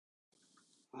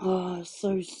Oh,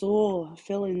 so sore. I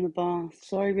fell in the bath.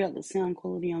 Sorry about the sound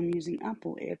quality. I'm using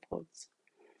Apple AirPods.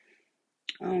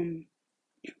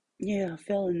 Yeah, I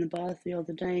fell in the bath the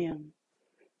other day,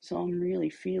 so I'm really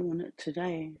feeling it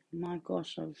today. My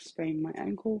gosh, I've sprained my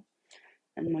ankle,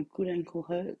 and my good ankle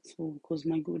hurts. Well, because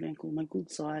my good ankle, my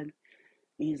good side,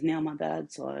 is now my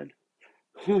bad side.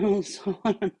 So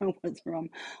I don't know whether I'm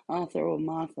Arthur or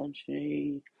Martha.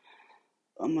 Gee,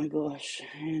 oh my gosh.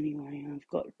 Anyway, I've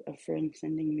got a friend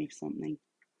sending me something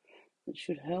that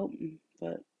should help,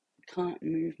 but can't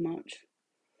move much.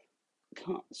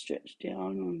 Can't stretch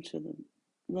down onto the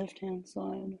left hand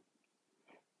side.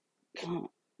 Can't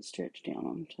stretch down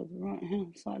onto the right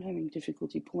hand side. Having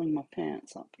difficulty pulling my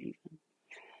pants up even.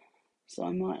 So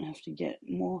I might have to get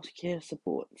more care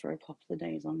support for a couple of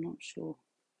days. I'm not sure.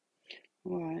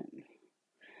 Alright.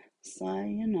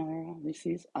 Sayonara. This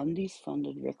is Undies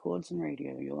Funded Records and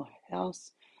Radio, your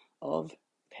house of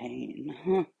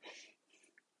pain.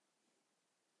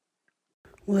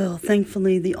 Well,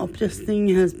 thankfully the Optus thing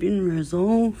has been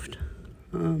resolved.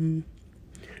 And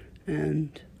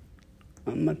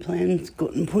my plan's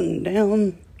gotten put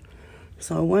down,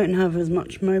 so I won't have as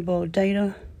much mobile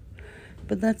data.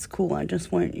 But that's cool. I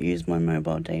just won't use my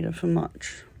mobile data for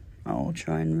much. I'll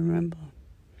try and remember.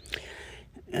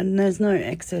 And there's no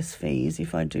excess fees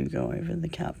if I do go over the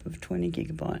cap of 20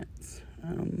 gigabytes.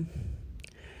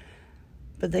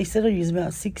 But they said I use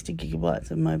about 60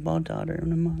 gigabytes of mobile data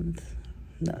in a month.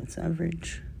 That's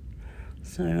average.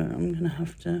 So I'm going to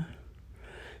have to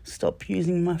stop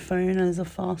using my phone as a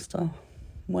faster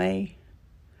way.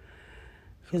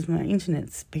 Because my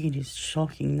internet speed is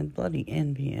shocking. The bloody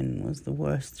NBN was the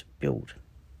worst built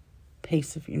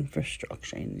piece of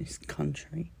infrastructure in this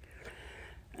country.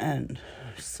 And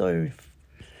so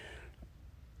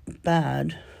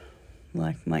bad,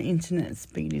 like my internet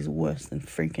speed is worse than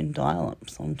freaking dial-up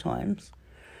sometimes.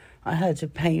 I had to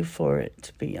pay for it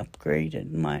to be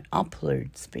upgraded, my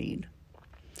upload speed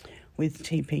with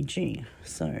TPG.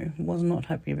 So was not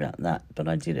happy about that, but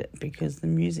I did it because the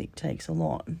music takes a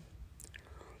lot.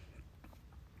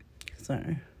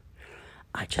 So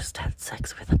I just had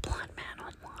sex with a blind man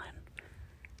online.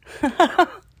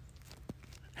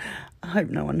 I hope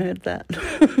no one heard that.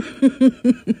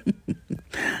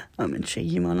 I'm a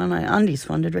cheeky one, and I Undies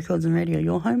Funded Records and Radio,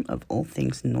 your home of all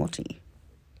things naughty.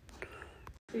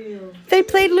 They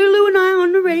played Lulu and I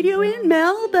on the radio in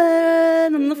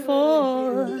Melbourne on the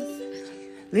 4th.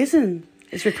 Listen,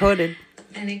 it's recorded.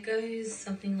 And it goes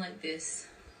something like this.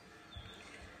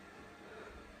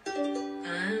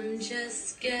 I'm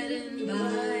just getting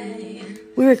by.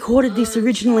 We recorded this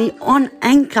originally on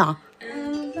Anchor.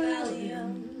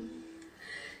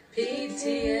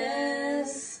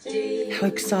 PTSD. How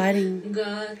exciting.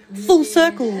 Full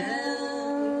circle.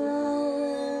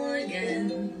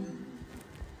 Again.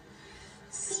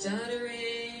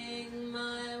 Stuttering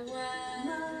my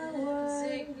words,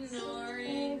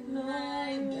 ignoring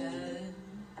my bad.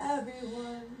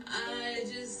 Everyone. I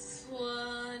just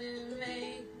want to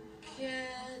make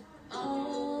it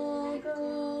all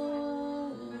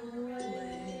go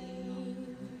away.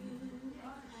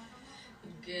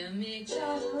 Give me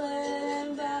chocolate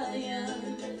and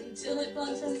Valium till it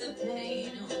bluntens the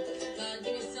pain. Oh, God,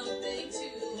 give me something to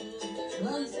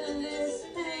blunt this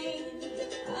pain.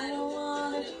 I don't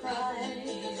want to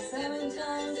cry 7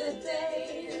 times a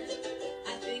day. I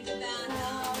think about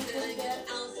how I'm gonna get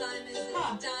Alzheimer's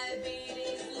and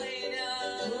diabetes later.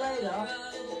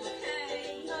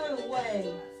 Okay. No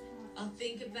way. I'll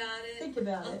think about it. Think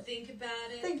about I'll it. think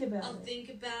about it. Think about I'll it. think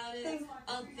about it. Think-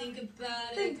 I'll think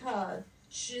about it. Think hard.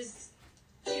 Just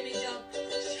give me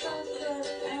chocolate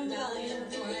and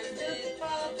Valium for a bit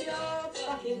of your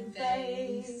fucking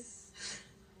face.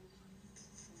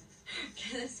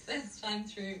 Get this first time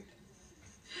through.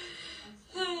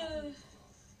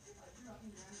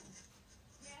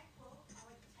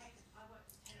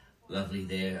 Lovely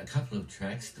there. A couple of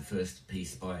tracks. The first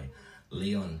piece by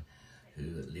Leon,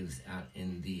 who lives out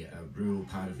in the rural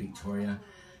part of Victoria,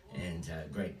 and a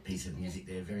great piece of music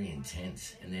there, very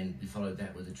intense. And then we followed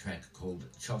that with a track called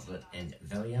Chocolate and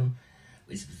Valium,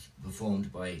 which was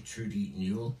performed by Trudy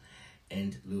Newell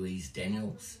and Louise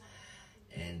Daniels.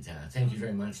 And thank you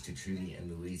very much to Trudy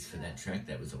and Louise for that track.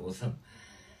 That was awesome.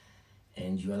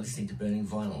 And you are listening to Burning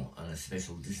Vinyl on a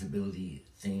special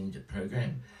disability-themed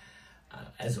program.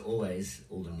 As always,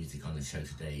 all the music on the show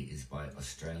today is by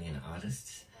Australian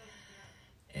artists.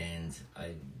 And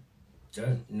I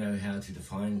don't know how to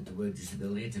define the word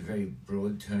disability. It's a very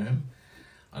broad term.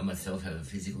 I myself have a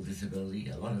physical disability.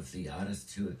 A lot of the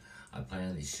artists who I play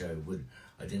on this show would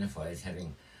identify as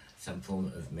having some form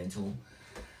of mental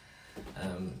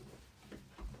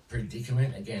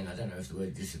predicament. Again, I don't know if the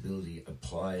word disability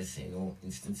applies in all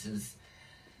instances.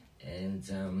 And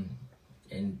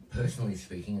personally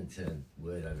speaking, it's a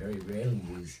word I very rarely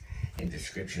use in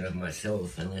description of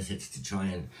myself, unless it's to try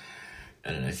and,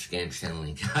 I don't know, scam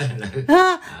Centrelink. I don't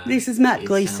know. This is Matt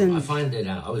Gleeson. I find that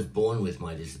I was born with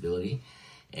my disability,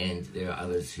 and there are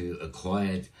others who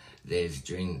acquired theirs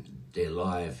during their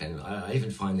life, and I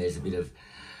even find there's a bit of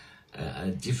a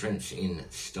difference in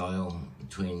style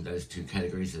between those two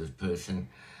categories of person.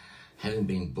 Having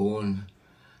been born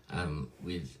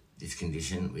with this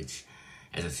condition, which,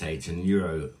 as I say, it's a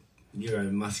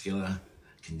neuromuscular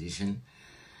condition,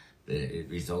 that it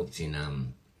results in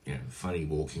funny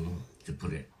walking, to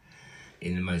put it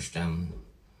in the most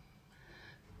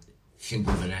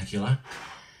simple vernacular.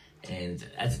 And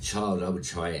as a child, I would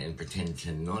try and pretend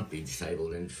to not be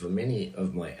disabled. And for many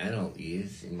of my adult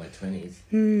years, in my 20s,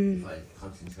 if I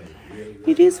concentrated really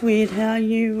It is weird how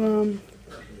you,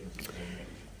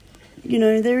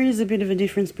 there is a bit of a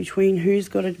difference between who's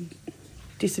got a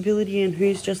disability and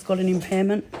who's just got an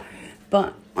impairment.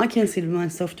 But I consider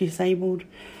myself disabled.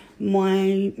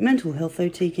 My mental health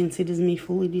OT considers me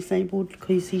fully disabled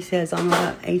because he says I'm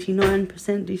about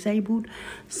 89% disabled.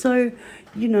 So,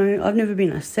 I've never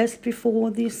been assessed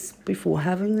before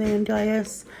having the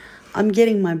NDIS. I'm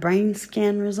getting my brain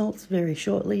scan results very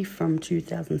shortly from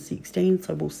 2016,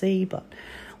 so we'll see. But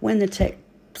when the tech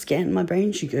scanned my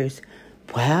brain, she goes,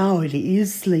 "Wow, it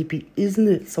is sleepy, isn't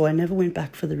it?" So I never went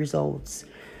back for the results.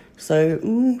 So,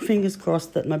 fingers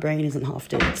crossed that my brain isn't half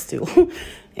dead still.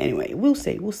 Anyway, we'll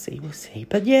see.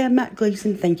 But yeah, Matt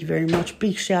Gleeson, thank you very much.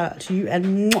 Big shout out to you,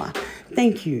 and mwah,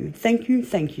 thank you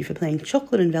for playing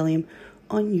Chocolate and Valium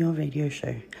on your radio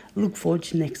show. Look forward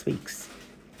to next week's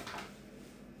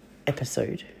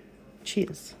episode.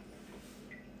 Cheers.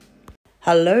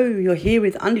 Hello, you're here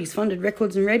with Undies Funded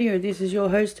Records and Radio. This is your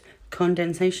host,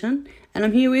 Condensation, and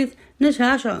I'm here with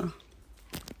Natasha.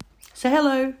 Say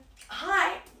hello.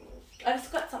 Hi. I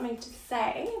just got something to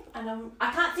say, and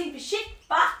I can't sing for shit,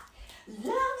 but love is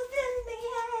in the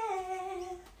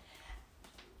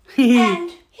air.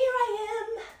 And here I am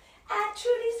at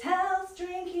Trudy's house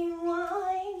drinking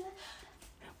wine.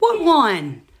 What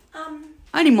wine?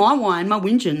 Only my wine, my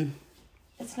whinging.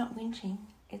 It's not whinging.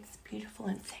 It's beautiful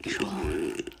and sexual.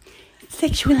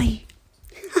 Sexually.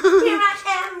 Here I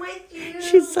am with you.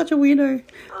 She's such a weirdo.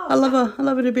 Oh, I love her. I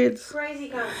love her to bits. Crazy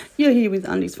guys. You're here with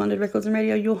Undies Funded Records and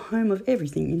Radio, your home of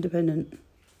everything independent.